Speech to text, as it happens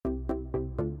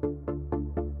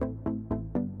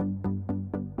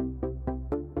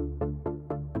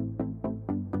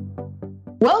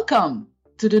Welcome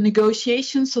to the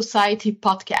Negotiation Society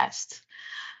podcast.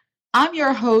 I'm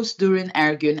your host, Dürrin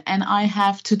Ergun, and I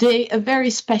have today a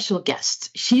very special guest.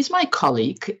 She's my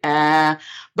colleague,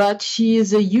 but she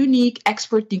is a unique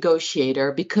expert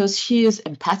negotiator because she is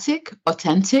empathic,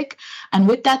 authentic, and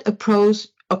with that approach,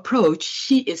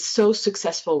 she is so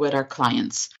successful with our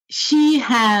clients. She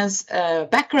has a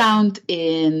background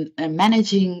in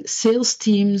managing sales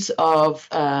teams of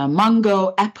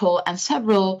Mango, Apple, and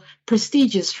several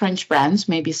prestigious French brands.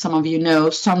 Maybe some of you know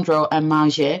Sandro and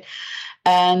Maget.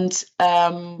 And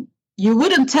you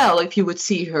wouldn't tell if you would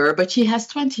see her, but she has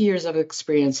 20 years of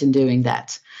experience in doing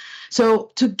that.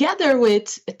 So together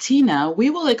with Tina, we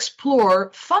will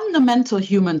explore fundamental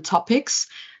human topics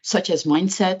such as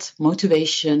mindset,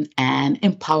 motivation, and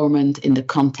empowerment in the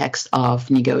context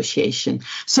of negotiation.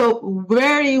 So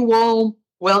very warm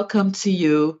welcome to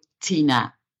you,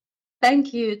 Tina.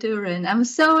 Thank you, Dürrin. I'm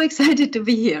so excited to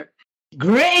be here.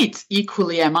 Great,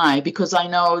 equally am I, because I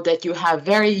know that you have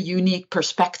very unique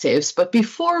perspectives. But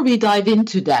before we dive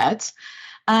into that,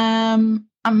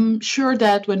 I'm sure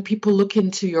that when people look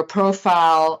into your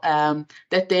profile,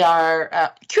 that they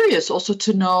are curious also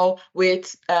to know,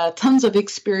 with tons of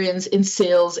experience in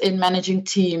sales, in managing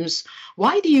teams,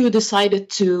 why do you decided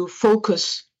to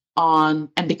focus on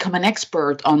and become an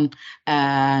expert on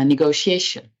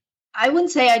negotiation? I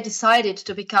wouldn't say I decided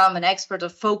to become an expert or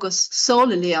focus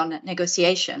solely on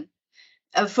negotiation.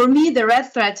 For me, the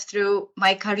red thread through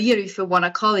my career, if you want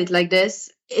to call it like this,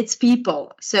 it's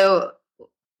people. So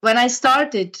when I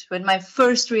started, with my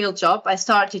first real job, I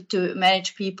started to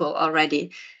manage people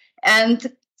already. And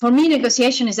for me,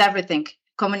 negotiation is everything.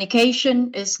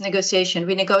 Communication is negotiation.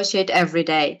 We negotiate every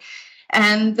day.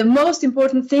 And the most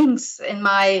important things in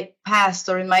my past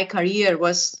or in my career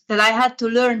was that I had to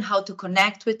learn how to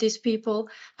connect with these people,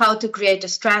 how to create a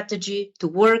strategy, to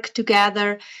work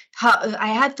together. I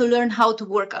had to learn how to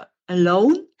work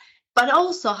alone, but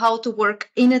also how to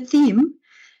work in a team.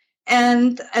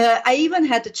 And I even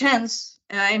had the chance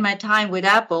in my time with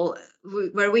Apple,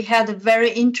 where we had a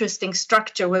very interesting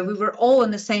structure where we were all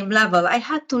on the same level. I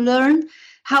had to learn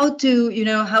how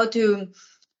to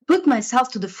put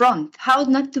myself to the front, how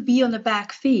not to be on the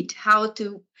back feet, how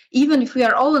to, even if we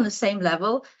are all on the same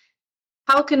level,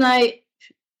 how can I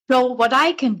show what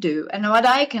I can do and what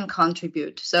I can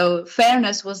contribute? So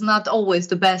fairness was not always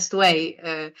the best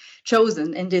way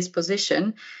chosen in this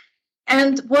position.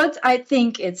 And what I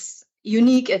think it's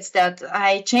unique is that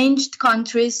I changed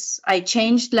countries, I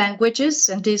changed languages,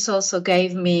 and this also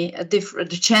gave me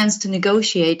the chance to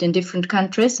negotiate in different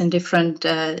countries, in different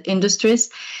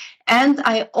industries. And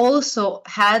I also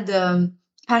had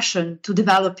passion to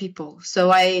develop people.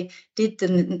 So I did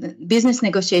the business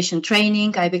negotiation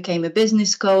training. I became a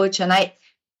business coach, and I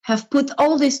have put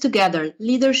all this together,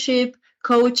 leadership,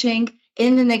 coaching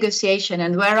in the negotiation.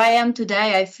 And where I am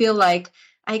today, I feel like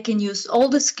I can use all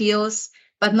the skills,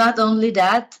 but not only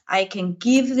that, I can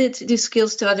give these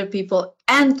skills to other people,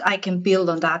 and I can build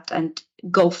on that and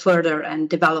go further and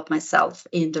develop myself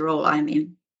in the role I'm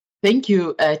in. Thank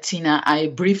you, Tina. I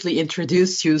briefly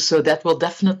introduced you, so that will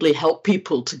definitely help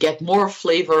people to get more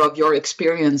flavor of your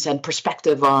experience and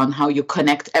perspective on how you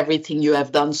connect everything you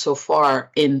have done so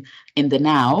far in the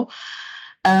now.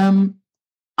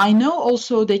 I know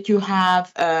also that you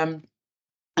have,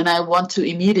 and I want to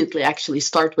immediately actually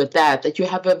start with that you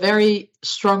have a very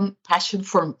strong passion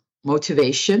for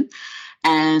motivation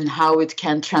and how it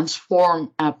can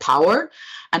transform power.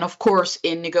 And of course,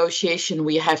 in negotiation,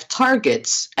 we have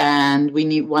targets and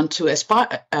we want to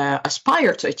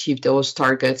aspire to achieve those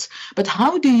targets. But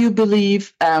how do you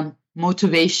believe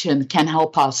motivation can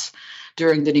help us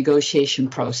during the negotiation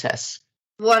process?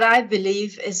 What I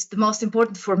believe is the most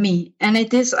important for me. And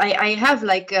it is, I have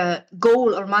like a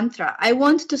goal or mantra. I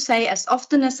want to say as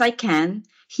often as I can,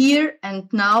 here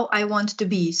and now I want to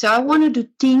be. So I want to do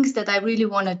things that I really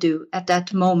want to do at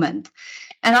that moment.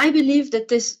 And I believe that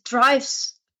this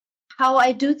drives how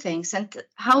I do things, and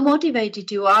how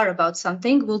motivated you are about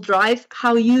something will drive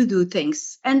how you do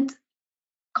things. And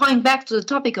going back to the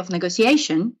topic of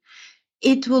negotiation,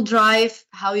 it will drive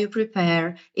how you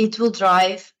prepare. It will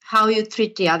drive how you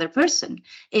treat the other person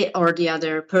or the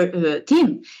other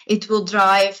team. It will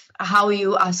drive how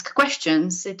you ask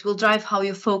questions. It will drive how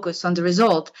you focus on the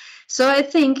result. So I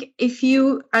think if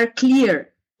you are clear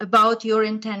about your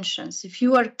intentions, if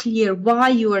you are clear why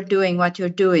you are doing what you're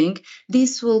doing,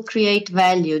 this will create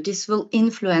value. This will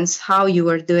influence how you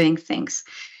are doing things.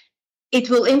 It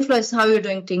will influence how you're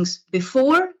doing things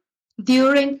before,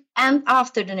 during, and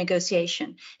after the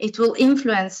negotiation. It will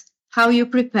influence how you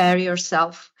prepare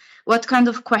yourself, What kind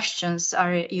of questions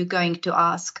are you going to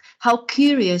ask? How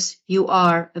curious you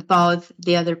are about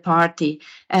the other party,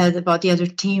 about the other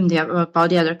team, about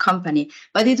the other company.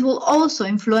 But it will also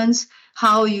influence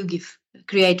how you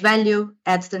create value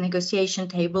at the negotiation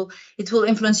table. It will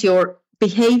influence your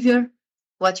behavior,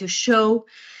 what you show.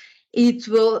 It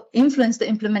will influence the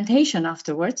implementation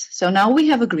afterwards. So now we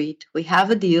have agreed, we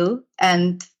have a deal,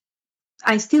 and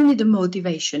I still need a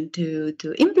motivation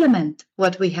to implement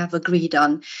what we have agreed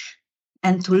on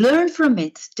and to learn from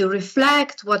it, to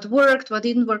reflect what worked, what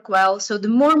didn't work well. So the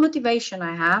more motivation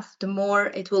I have, the more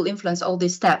it will influence all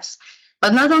these steps.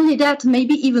 But not only that,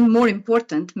 maybe even more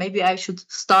important, maybe I should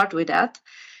start with that.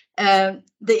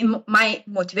 My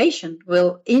motivation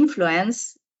will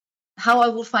influence how I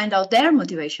will find out their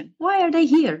motivation. Why are they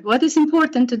here? What is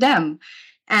important to them?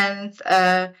 And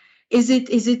is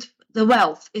it the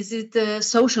wealth? Is it the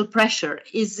social pressure?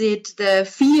 Is it the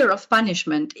fear of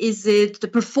punishment? Is it the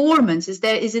performance? Is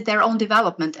it their own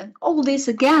development? And all this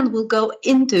again will go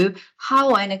into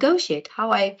how I negotiate,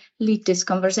 how I lead this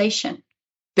conversation.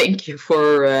 Thank you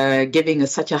for giving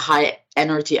us such a high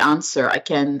energy answer. I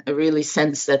can really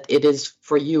sense that it is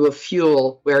for you a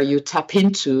fuel where you tap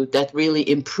into that really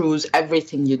improves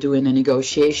everything you do in a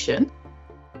negotiation.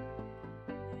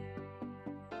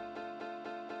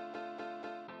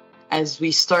 As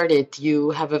we started,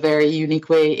 you have a very unique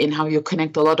way in how you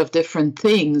connect a lot of different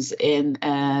things in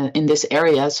this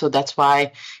area. So that's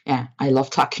why, I love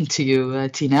talking to you,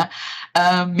 Tina.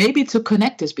 Maybe to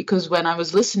connect this, because when I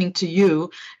was listening to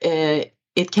you,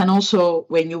 it can also,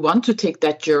 when you want to take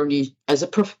that journey as a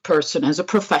person, as a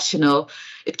professional,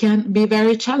 it can be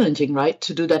very challenging, right,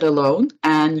 to do that alone.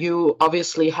 And you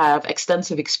obviously have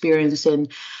extensive experience in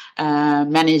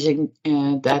managing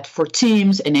that for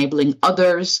teams, enabling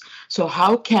others. So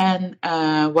how can,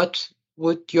 what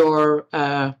would your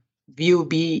view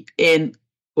be in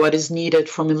what is needed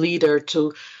from a leader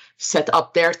to set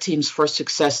up their teams for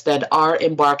success that are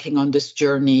embarking on this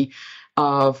journey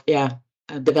of,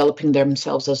 developing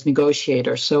themselves as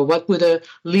negotiators? So what would a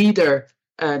leader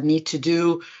need to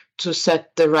do to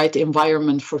set the right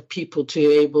environment for people to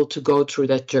be able to go through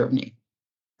that journey?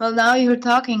 Well, now you're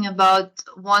talking about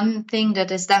one thing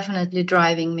that is definitely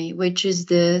driving me, which is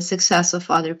the success of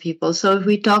other people. So if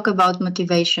we talk about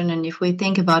motivation and if we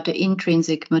think about the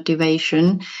intrinsic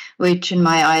motivation, which in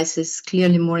my eyes is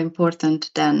clearly more important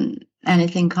than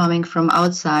anything coming from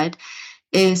outside,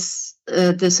 is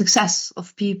the success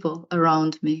of people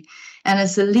around me. And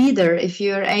as a leader, if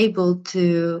you're able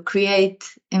to create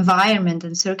environment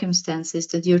and circumstances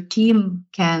that your team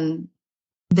can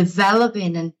develop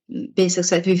in and be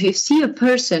successful. If you see a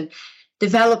person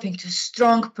developing to a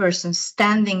strong person,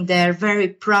 standing there very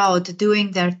proud,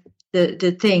 doing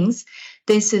the things,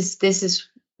 this is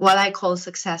what I call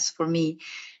success for me.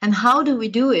 And how do we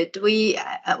do it?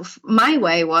 My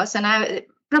way was, and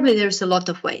probably there's a lot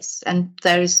of ways, and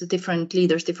there is different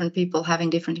leaders, different people having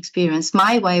different experience.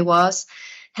 My way was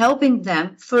helping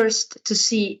them first to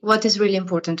see what is really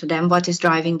important to them, what is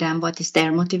driving them, what is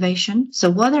their motivation. So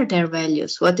what are their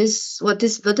values? What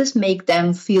does make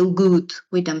them feel good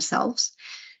with themselves?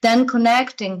 Then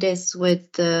connecting this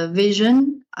with the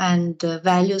vision and the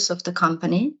values of the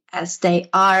company, as they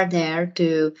are there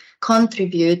to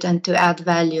contribute and to add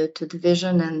value to the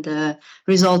vision and the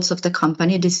results of the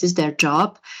company. This is their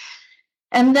job.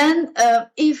 And then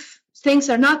if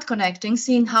things are not connecting,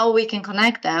 seeing how we can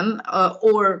connect them,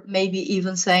 or maybe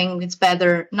even saying it's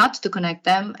better not to connect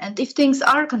them. And if things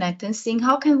are connecting, seeing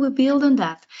how can we build on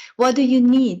that? What do you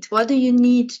need? What do you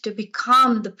need to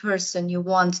become the person you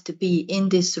want to be in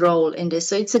this role, in this?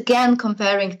 So it's again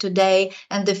comparing today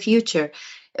and the future.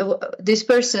 This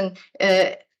person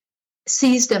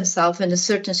sees themselves in a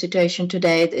certain situation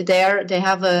today. They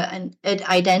have an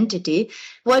identity.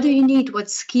 What do you need? What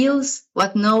skills,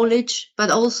 what knowledge,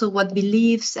 but also what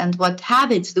beliefs and what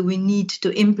habits do we need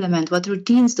to implement? What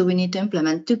routines do we need to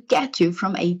implement to get you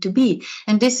from A to B?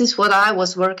 And this is what I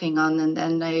was working on,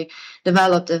 and I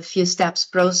developed a few steps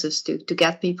process to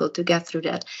get people to get through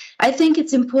that. I think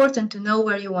it's important to know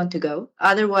where you want to go.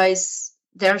 Otherwise,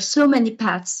 there are so many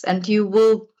paths, and you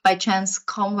will by chance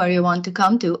come where you want to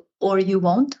come to, or you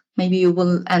won't. Maybe you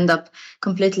will end up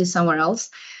completely somewhere else.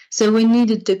 So we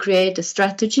needed to create a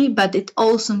strategy, but it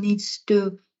also needs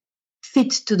to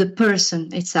fit to the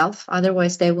person itself.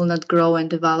 Otherwise, they will not grow and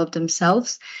develop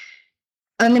themselves.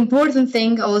 An important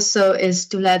thing also is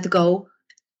to let go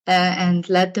and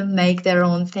let them make their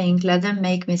own thing. Let them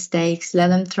make mistakes. Let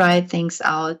them try things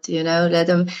out. Let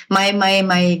them.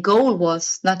 My goal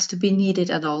was not to be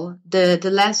needed at all. The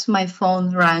less my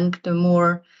phone rang,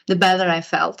 the better I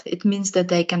felt. It means that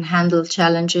they can handle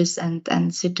challenges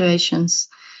and situations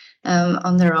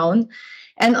on their own.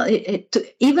 And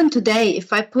even today,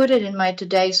 if I put it in my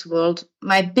today's world,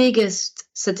 my biggest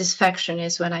satisfaction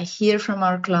is when I hear from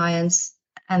our clients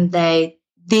and they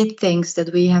did things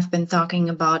that we have been talking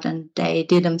about and they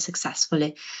did them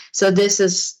successfully. So this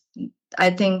is,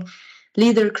 I think,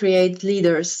 leader create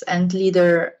leaders, and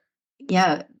leader,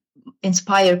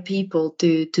 inspire people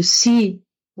to see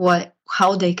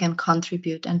how they can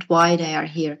contribute and why they are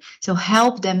here. So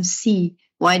help them see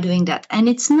why doing that. And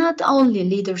it's not only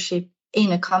leadership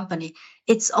in a company,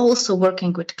 it's also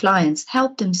working with clients.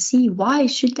 Help them see why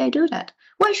should they do that?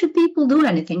 Why should people do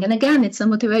anything? And again, it's a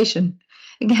motivation.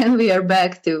 Again, we are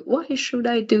back to why should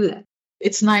I do that?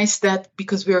 It's nice that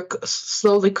because we're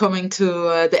slowly coming to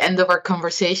the end of our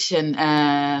conversation,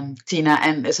 Tina.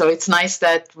 And so it's nice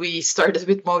that we started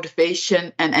with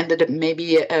motivation and ended up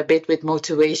maybe a bit with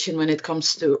motivation when it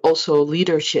comes to also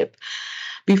leadership.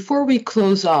 Before we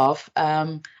close off,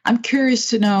 I'm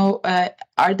curious to know,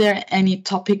 are there any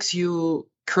topics you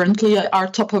currently are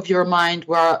top of your mind,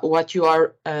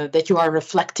 that you are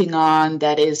reflecting on,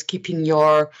 that is keeping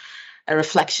your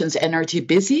reflections energy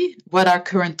busy? What are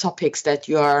current topics that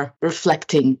you are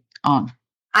reflecting on?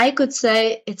 I could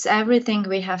say it's everything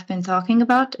we have been talking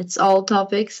about. It's all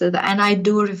topics, and I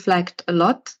do reflect a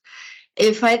lot.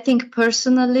 If I think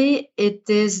personally, it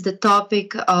is the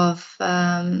topic of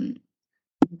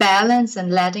balance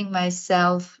and letting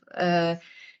myself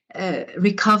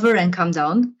recover and calm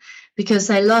down, because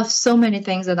I love so many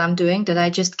things that I'm doing that I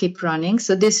just keep running.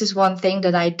 So this is one thing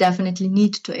that I definitely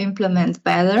need to implement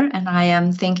better, and I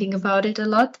am thinking about it a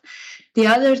lot. The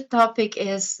other topic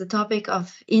is the topic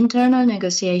of internal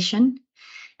negotiation.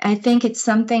 I think it's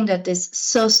something that is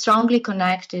so strongly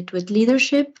connected with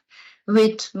leadership,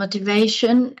 with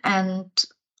motivation, and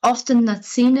often not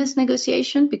seen as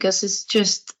negotiation because it's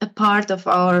just a part of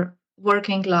our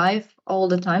working life all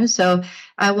the time. So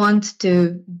I want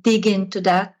to dig into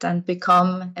that and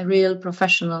become a real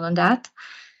professional on that.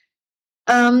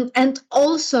 And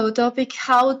also topic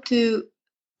how to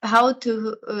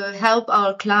help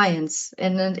our clients,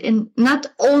 and in not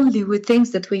only with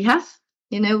things that we have.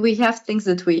 We have things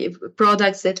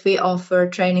products that we offer,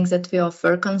 trainings that we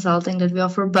offer, consulting that we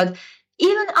offer, but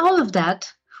even all of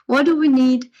that, what do we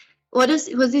need? What is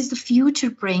the future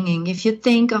bringing? If you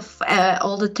think of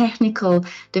all the technical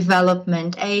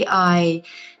development, AI,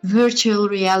 virtual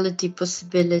reality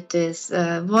possibilities,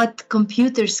 what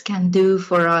computers can do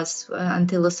for us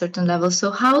until a certain level.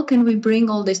 So how can we bring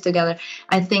all this together?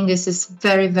 I think this is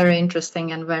very, very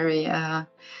interesting and very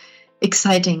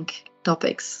exciting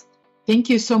topics. Thank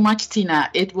you so much, Tina.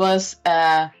 It was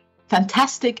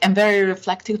fantastic and very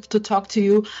reflective to talk to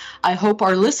you. I hope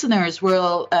our listeners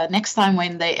will, next time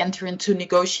when they enter into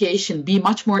negotiation, be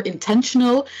much more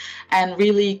intentional and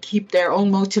really keep their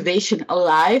own motivation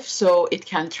alive so it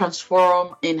can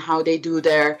transform in how they do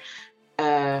their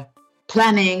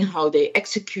planning, how they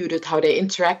execute it, how they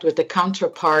interact with the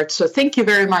counterpart. So thank you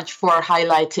very much for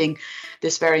highlighting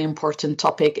this very important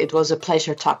topic. It was a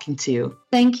pleasure talking to you.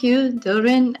 Thank you,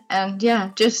 Dürrin. And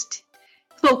just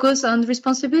focus on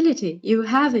responsibility. You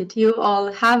have it. You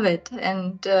all have it.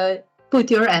 And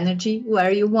put your energy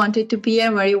where you want it to be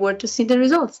and where you want to see the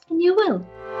results. And you will.